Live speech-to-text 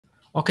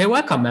Okay,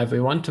 welcome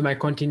everyone to my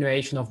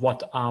continuation of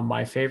what are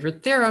my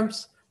favorite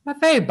theorems, my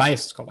very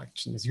biased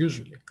collection as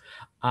usually.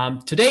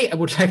 Today I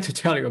would like to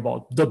tell you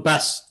about the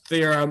best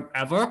theorem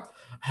ever,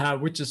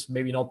 which is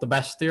maybe not the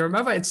best theorem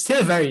ever. It's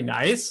still very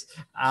nice,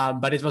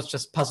 but it was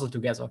just puzzled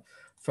together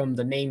from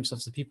the names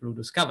of the people who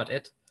discovered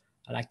it,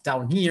 like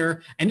down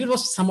here. And it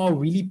was somehow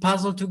really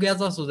puzzled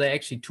together. So there are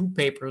actually two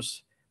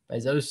papers by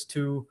those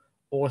two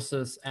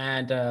authors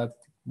and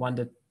one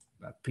that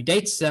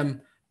predates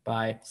them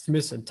by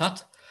Smith and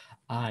Tutt.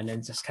 And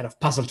then just kind of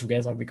puzzled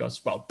together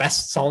because, well,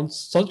 best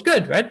sounds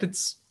good, right?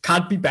 It's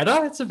can't be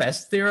better. It's the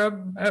best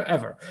theorem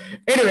ever.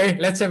 Anyway,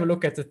 let's have a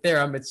look at the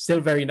theorem. It's still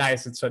very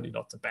nice. It's certainly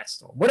not the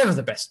best, or whatever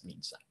the best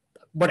means.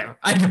 Whatever.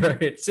 I know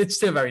it's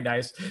still very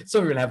nice.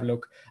 So we'll have a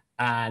look,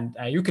 and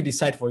you can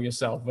decide for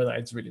yourself whether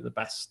it's really the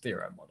best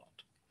theorem or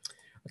not.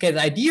 Okay,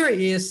 the idea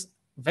is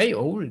very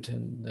old,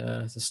 and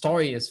the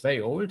story is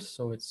very old.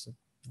 So it's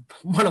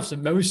one of the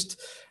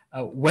most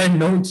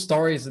well-known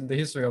stories in the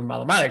history of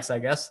mathematics, I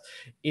guess.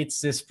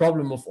 It's this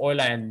problem of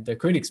Euler and the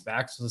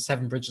Königsberg, so the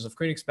 7 bridges of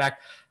Königsberg,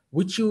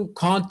 which you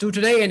can't do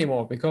today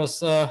anymore because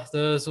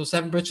those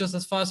 7 bridges,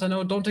 as far as I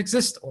know, don't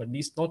exist, or at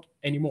least not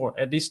anymore,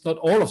 at least not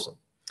all of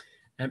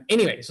them.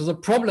 Anyway, so the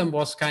problem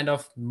was kind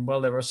of,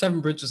 well, there were 7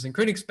 bridges in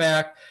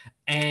Königsberg,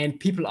 and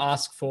people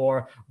asked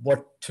for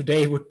what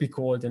today would be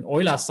called an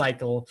Euler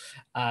cycle.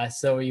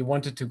 So he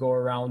wanted to go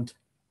around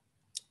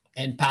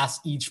and pass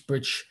each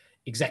bridge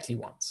exactly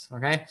once.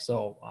 Okay,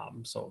 so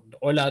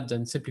Euler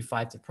then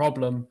simplified the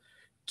problem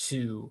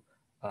to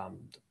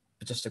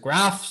just a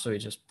graph. So you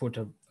just put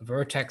a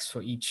vertex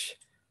for each,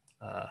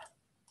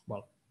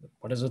 well,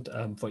 what is it,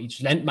 for each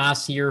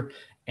landmass here,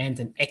 and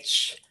an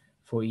edge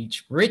for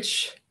each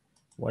bridge,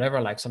 whatever,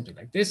 like something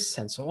like this,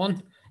 and so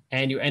on.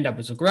 And you end up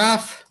with a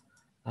graph.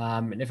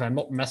 And if I'm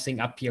not messing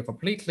up here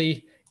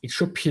completely, it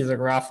should be the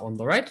graph on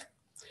the right.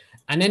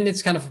 And then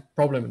it's kind of a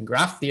problem in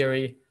graph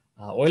theory.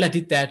 Euler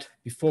did that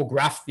before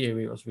graph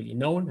theory was really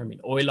known. I mean,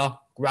 Euler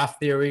graph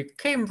theory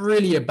came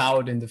really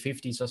about in the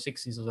 50s or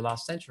 60s of the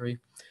last century.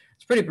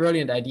 It's a pretty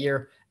brilliant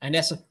idea. And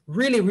there's a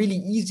really, really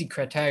easy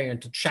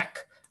criterion to check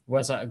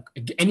whether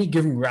any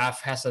given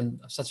graph has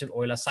such an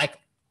Euler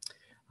cycle.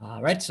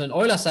 Right, so an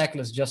Euler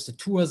cycle is just a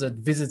tour that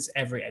visits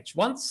every edge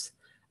once.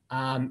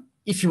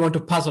 If you want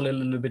to puzzle a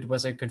little bit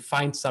whether you can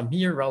find some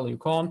here, well, you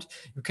can't.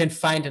 You can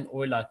find an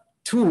Euler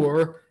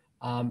tour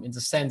in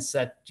the sense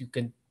that you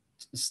can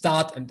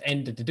start and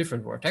end at a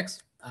different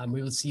vertex.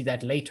 We will see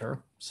that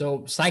later.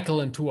 So cycle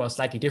and tour are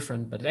slightly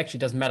different, but it actually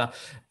doesn't matter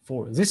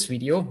for this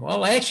video.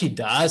 Well, it actually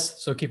does,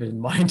 so keep it in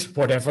mind,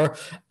 whatever.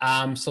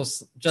 So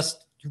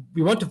just,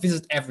 we want to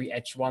visit every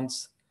edge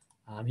once.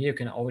 Here you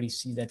can already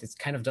see that it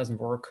kind of doesn't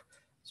work.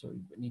 So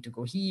you need to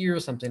go here,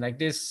 something like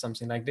this,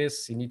 something like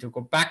this. You need to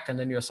go back, and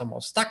then you're somehow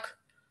stuck.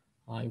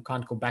 You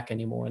can't go back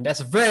anymore. And that's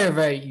a very,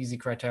 very easy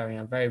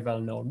criterion, very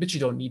well known, which you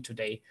don't need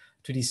today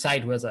to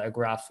decide whether a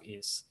graph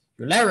is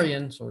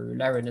Eulerian. So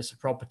Eulerian is a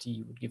property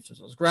you would give to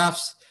those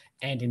graphs.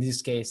 And in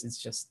this case, it's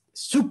just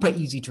super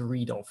easy to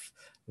read off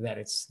that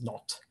it's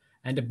not.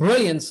 And the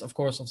brilliance, of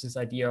course, of this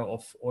idea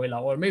of Euler,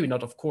 or maybe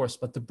not of course,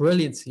 but the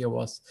brilliance here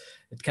was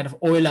that kind of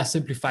Euler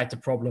simplified the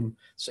problem.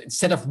 So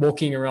instead of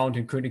walking around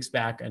in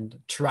Königsberg and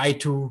try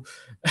to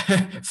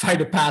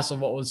find a path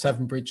over all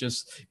 7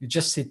 bridges, you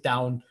just sit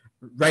down,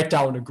 write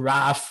down a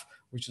graph,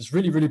 which is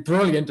really, really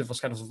brilliant. It was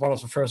kind of one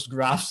of the first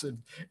graphs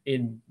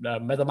in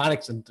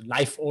mathematics and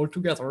life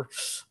altogether.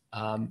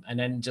 And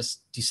then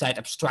just decide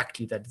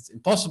abstractly that it's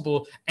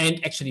impossible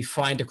and actually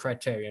find a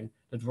criterion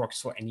that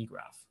works for any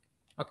graph.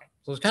 Okay,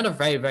 so it's kind of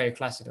very, very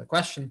classical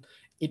question.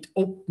 It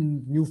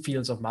opened new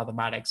fields of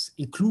mathematics,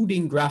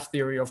 including graph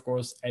theory, of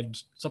course,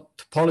 and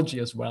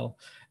topology as well,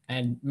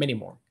 and many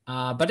more.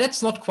 But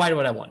that's not quite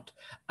what I want.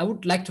 I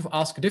would like to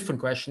ask a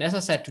different question. As I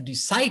said, to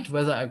decide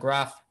whether a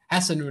graph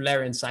has an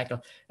Eulerian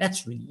cycle,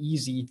 that's really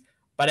easy.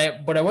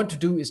 But what I want to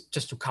do is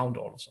just to count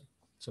all of them.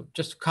 So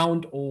just to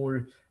count all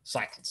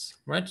cycles,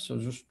 right? So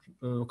just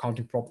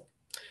counting problem.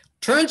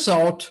 Turns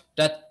out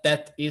that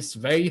that is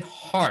very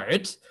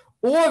hard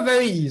or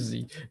very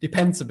easy,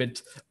 depends a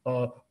bit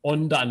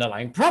on the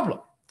underlying problem.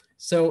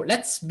 So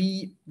let's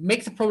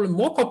make the problem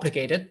more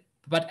complicated,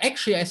 but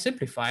actually I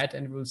simplify it,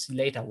 and we'll see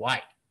later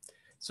why.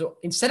 So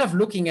instead of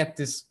looking at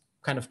this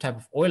kind of type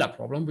of Euler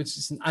problem, which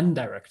is an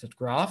undirected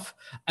graph,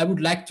 I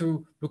would like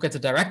to look at the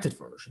directed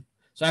version.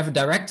 So I have a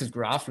directed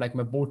graph, like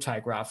my bow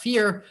tie graph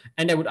here,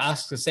 and I would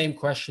ask the same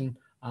question,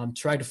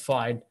 try to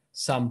find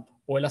some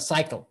Euler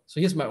cycle. So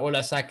here's my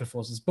Euler cycle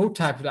for this bow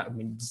tie. I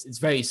mean, it's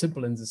very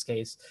simple in this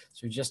case.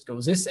 So you just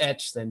go this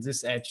edge, then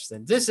this edge,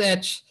 then this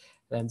edge,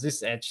 then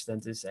this edge, then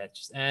this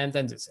edge, and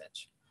then this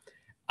edge.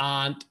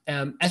 And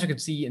as you can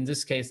see, in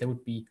this case, there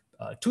would be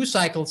 2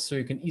 cycles. So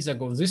you can either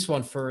go this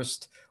one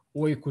first,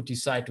 or you could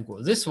decide to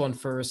go this one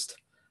first,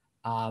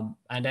 and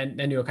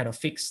then you're kind of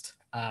fixed.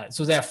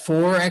 So there are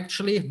 4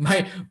 actually,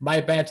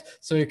 my bad.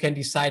 So you can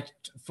decide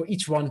for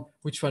each one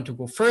which one to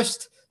go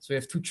first. So you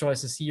have 2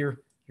 choices here,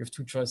 you have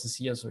 2 choices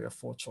here, so you have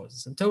 4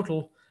 choices in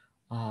total.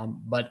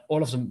 But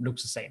all of them look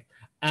the same.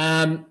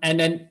 And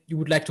then you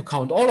would like to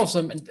count all of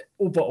them and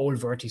over all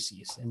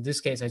vertices. In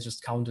this case, I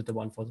just counted the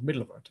one for the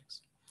middle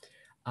vertex.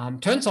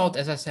 Turns out,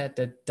 as I said,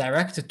 that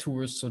directed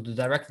tours, so the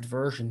directed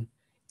version,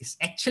 is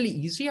actually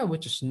easier,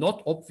 which is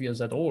not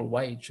obvious at all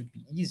why it should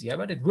be easier,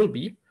 but it will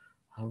be.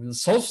 I will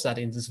solve that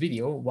in this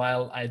video,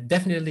 while I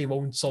definitely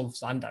won't solve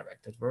the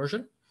undirected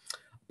version.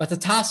 But the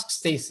task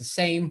stays the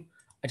same.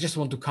 I just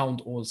want to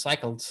count all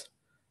cycles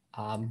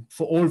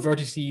for all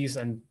vertices,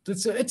 and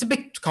it's a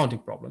big counting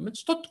problem.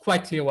 It's not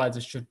quite clear why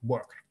this should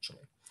work,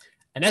 actually.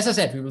 And as I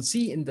said, we will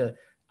see in the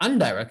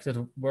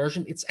undirected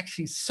version, it's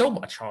actually so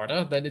much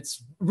harder that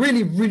it's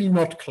really, really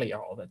not clear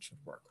how that should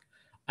work.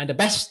 And the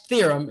best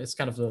theorem is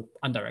kind of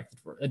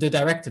the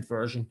directed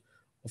version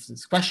of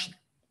this question.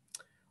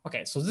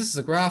 Okay, so this is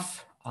a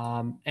graph.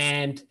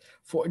 And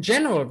for a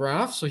general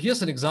graph, so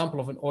here's an example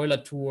of an Euler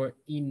tour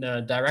in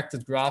a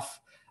directed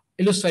graph,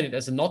 illustrated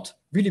as a knot.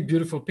 Really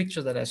beautiful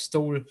picture that I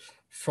stole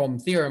from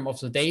Theorem of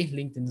the Day,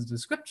 linked in the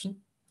description.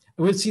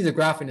 We'll see the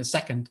graph in a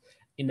second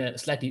in a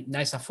slightly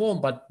nicer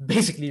form, but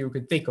basically you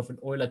could think of an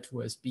Euler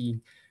tour as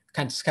being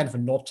kind of a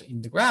knot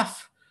in the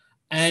graph.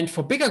 And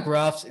for bigger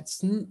graphs,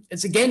 it's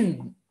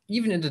again,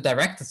 even in the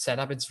directed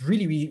setup, it's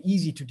really, really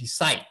easy to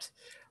decide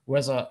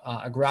whether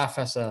a graph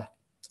has a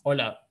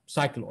Euler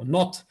cycle or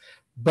not,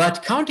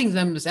 but counting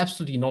them is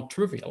absolutely not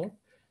trivial.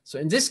 So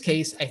in this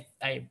case,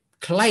 I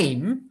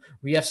claim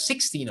we have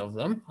 16 of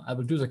them. I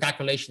will do the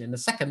calculation in a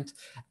second.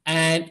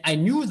 And I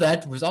knew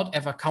that without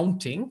ever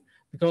counting,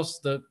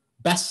 because the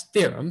best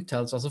theorem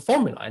tells us a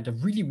formula, and a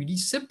really, really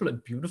simple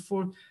and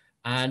beautiful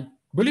and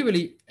really,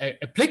 really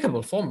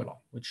applicable formula,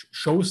 which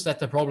shows that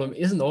the problem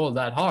isn't all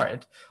that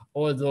hard,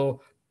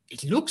 although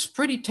it looks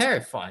pretty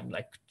terrifying.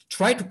 Like,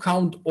 try to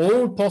count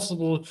all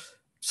possible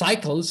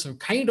cycles, so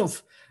kind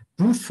of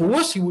brute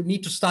force. You would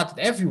need to start at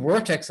every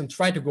vertex and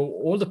try to go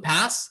all the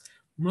paths.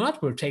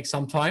 That will take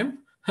some time.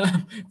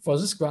 For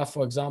this graph,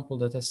 for example,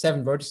 that has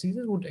 7 vertices,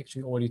 it would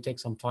actually already take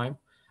some time.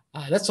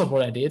 That's not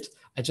what I did.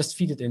 I just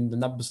feed it in the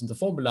numbers in the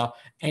formula,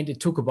 and it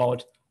took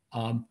about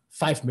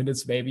 5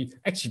 minutes, maybe.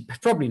 Actually,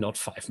 probably not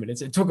 5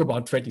 minutes. It took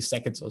about 20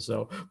 seconds or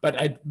so, but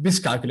I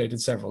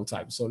miscalculated several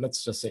times. So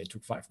let's just say it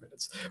took 5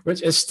 minutes,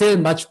 which is still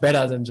much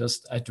better than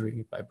just doing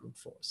it by brute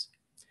force.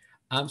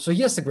 So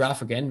here's the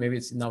graph again. Maybe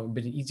it's now a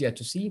bit easier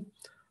to see.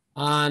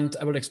 And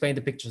I will explain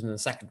the pictures in a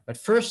second. But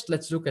first,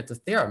 let's look at the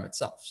theorem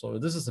itself. So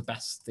this is the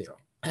best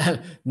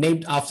theorem,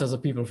 named after the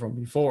people from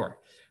before.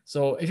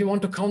 So if you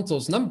want to count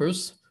those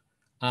numbers,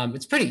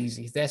 it's pretty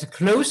easy. There's a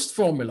closed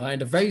formula,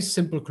 and a very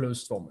simple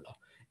closed formula.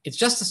 It's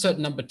just a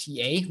certain number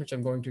TA, which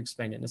I'm going to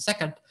explain in a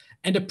second,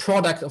 and a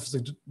product of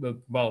the,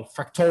 well,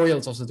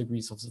 factorials of the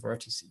degrees of the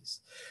vertices.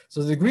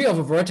 So the degree of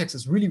a vertex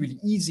is really, really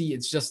easy.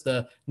 It's just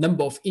the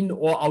number of in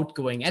or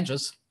outgoing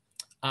edges.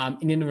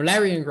 In an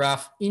Eulerian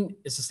graph, in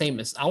is the same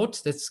as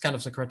out. That's kind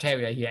of the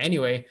criteria here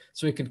anyway.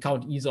 So we can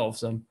count either of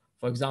them.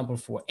 For example,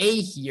 for A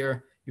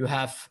here, you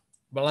have,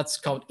 well, let's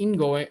count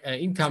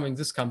incoming.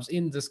 This comes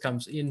in, this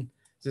comes in,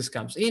 this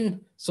comes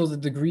in. So the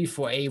degree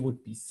for A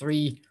would be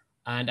 3.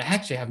 And I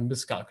actually haven't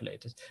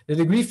miscalculated. The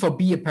degree for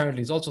B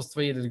apparently is also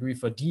 3. The degree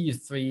for D is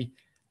 3.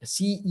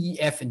 C, E,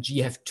 F, and G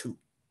have 2.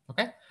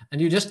 Okay? And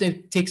you just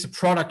take the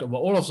product over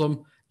all of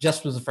them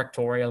just with a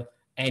factorial,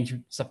 and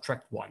you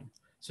subtract 1.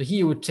 So here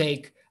you would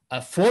take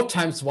 4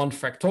 times 1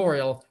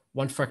 factorial.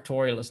 1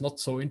 factorial is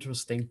not so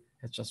interesting.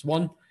 It's just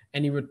 1.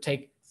 And you would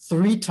take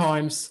 3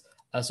 times.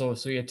 So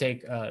you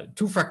take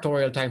 2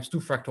 factorial times 2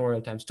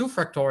 factorial times 2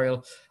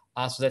 factorial.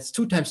 So that's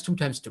 2 times 2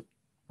 times 2.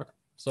 Okay.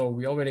 So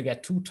we already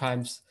get 2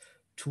 times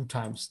 2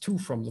 times 2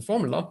 from the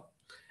formula.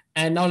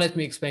 And now let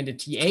me explain the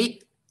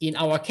TA. In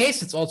our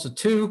case, it's also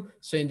 2.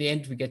 So in the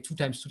end, we get 2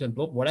 times 2 times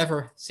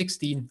whatever,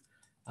 16,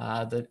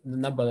 the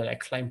number that I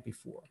claimed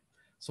before.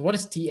 So what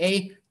is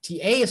TA?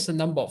 TA is the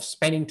number of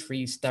spanning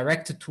trees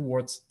directed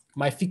towards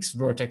my fixed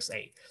vertex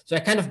A. So I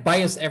kind of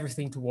bias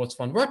everything towards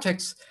one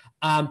vertex.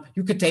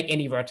 You could take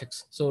any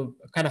vertex. So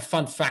a kind of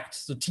fun fact.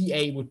 So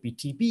TA would be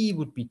TB,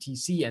 would be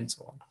TC, and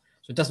so on.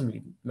 So it doesn't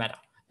really matter.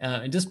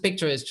 In this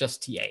picture, it's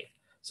just TA.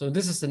 So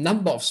this is the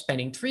number of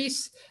spanning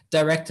trees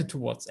directed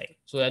towards A.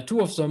 So there are 2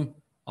 of them.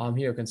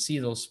 Here you can see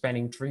those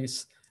spanning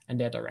trees, and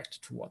they're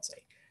directed towards A.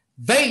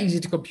 Very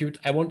easy to compute.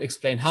 I won't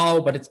explain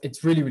how, but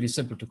it's really, really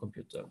simple to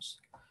compute those.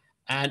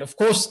 And of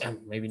course,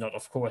 maybe not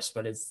of course,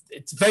 but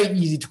it's very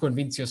easy to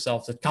convince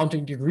yourself that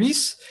counting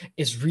degrees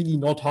is really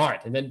not hard.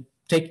 And then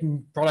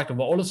taking product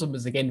over all of them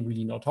is, again,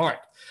 really not hard.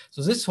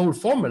 So this whole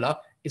formula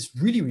is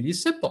really, really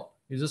simple.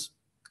 You just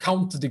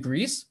count the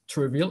degrees,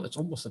 trivial. It's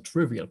almost a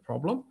trivial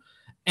problem.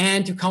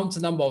 And you count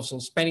the number of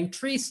those spanning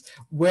trees,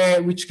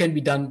 which can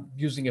be done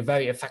using a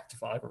very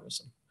effective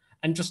algorithm.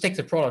 And just take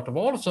the product of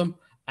all of them,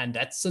 and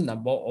that's the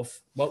number of,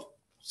 well,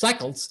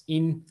 cycles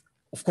in,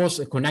 of course,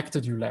 a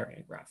connected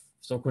Eulerian graph.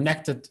 So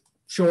connected,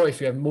 sure,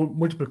 if you have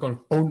multiple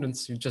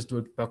components, you just do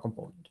it per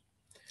component.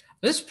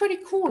 This is pretty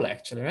cool,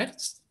 actually, right?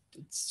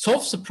 It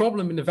solves the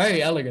problem in a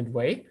very elegant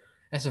way.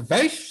 It's a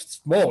very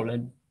small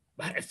and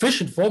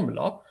efficient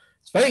formula.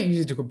 It's very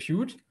easy to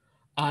compute.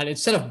 And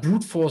instead of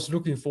brute force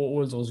looking for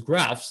all those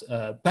graphs,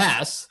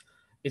 paths,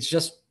 it's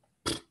just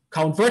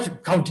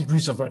count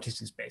degrees of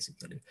vertices,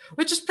 basically,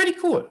 which is pretty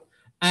cool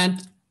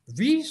and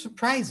really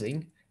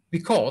surprising,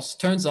 because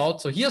turns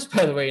out, so here's,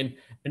 by the way,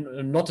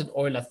 not an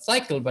Euler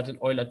cycle, but an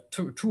Euler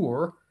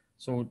tour.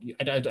 So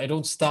I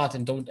don't start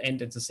and don't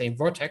end at the same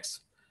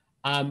vertex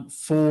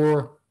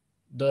for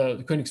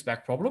the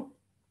Königsberg problem.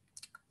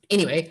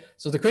 Anyway,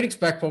 so the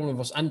Königsberg problem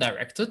was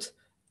undirected,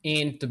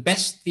 and the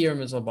best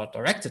theorem is about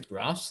directed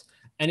graphs.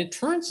 And it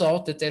turns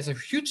out that there's a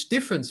huge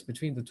difference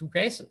between the two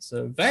cases.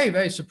 So very,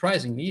 very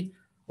surprisingly,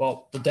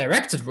 well, the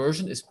directed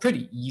version is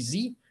pretty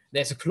easy.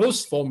 There's a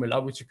closed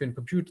formula which you can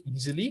compute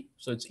easily.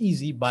 So it's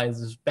easy by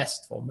this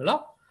best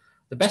formula.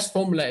 The best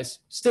formula is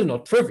still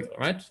not trivial,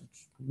 right?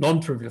 It's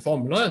non-trivial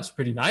formula. It's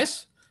pretty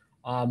nice.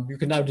 You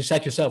can now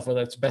decide yourself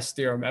whether it's best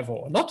theorem ever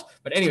or not.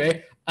 But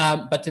anyway,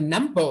 but the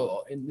number,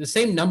 in the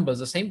same numbers,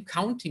 the same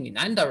counting in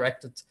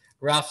undirected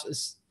graphs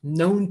is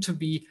known to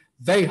be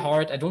very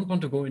hard. I don't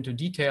want to go into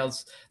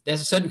details. There's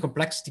a certain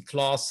complexity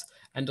class,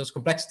 and those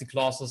complexity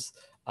classes,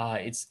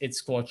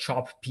 it's called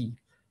sharp P.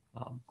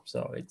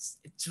 So it's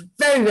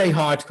very, very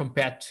hard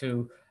compared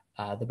to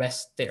the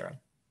best theorem.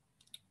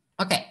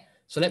 Okay,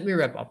 so let me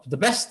wrap up. The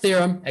best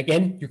theorem,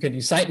 again, you can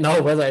decide now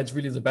whether it's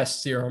really the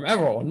best theorem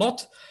ever or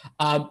not.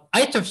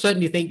 I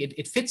certainly think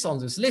it fits on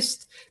this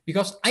list,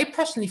 because I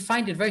personally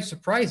find it very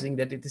surprising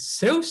that it is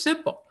so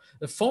simple.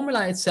 The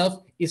formula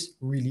itself is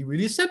really,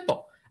 really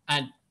simple.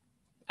 And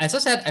as I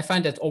said, I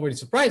find that already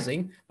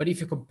surprising, but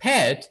if you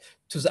compare it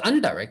to the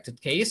undirected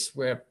case,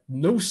 where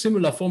no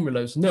similar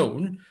formula is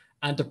known,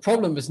 and the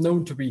problem is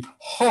known to be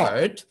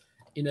hard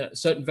in a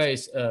certain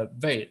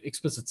very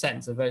explicit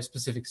sense, a very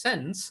specific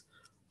sense,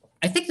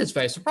 I think it's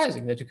very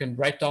surprising that you can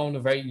write down a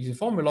very easy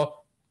formula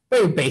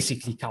where you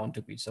basically count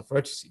degrees of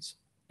vertices.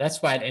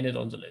 That's why it ended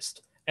on the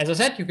list. As I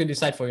said, you can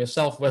decide for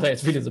yourself whether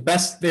it's really the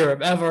best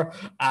theorem ever,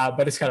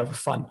 but it's kind of a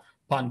fun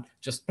pun,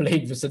 just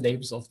playing with the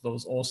names of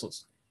those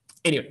authors.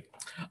 Anyway,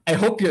 I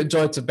hope you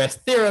enjoyed the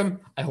best theorem.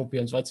 I hope you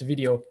enjoyed the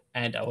video,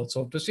 and I will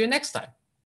hope to see you next time.